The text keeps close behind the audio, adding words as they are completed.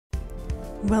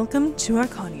Welcome to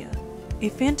Archania, a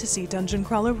fantasy dungeon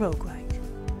crawler roguelike.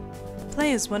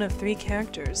 Play as one of 3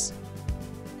 characters: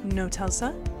 No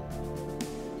Telsa,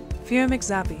 Fear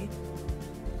McZappy,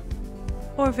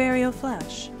 or Vario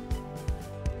Flash.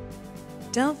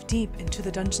 Delve deep into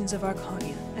the dungeons of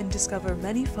Archania and discover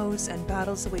many foes and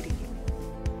battles awaiting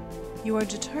you. You are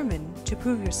determined to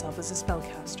prove yourself as a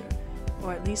spellcaster,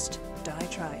 or at least die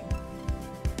trying.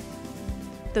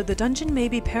 Though the dungeon may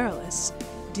be perilous,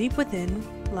 deep within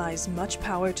lies much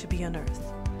power to be unearthed.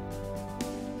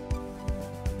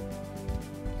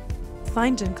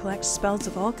 Find and collect spells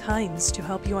of all kinds to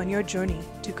help you on your journey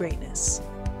to greatness.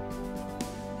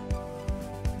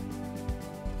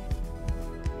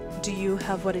 Do you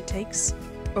have what it takes,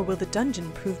 or will the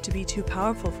dungeon prove to be too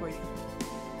powerful for you?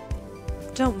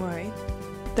 Don't worry,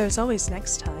 there's always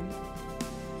next time.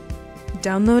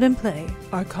 Download and play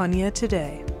Archania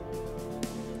today.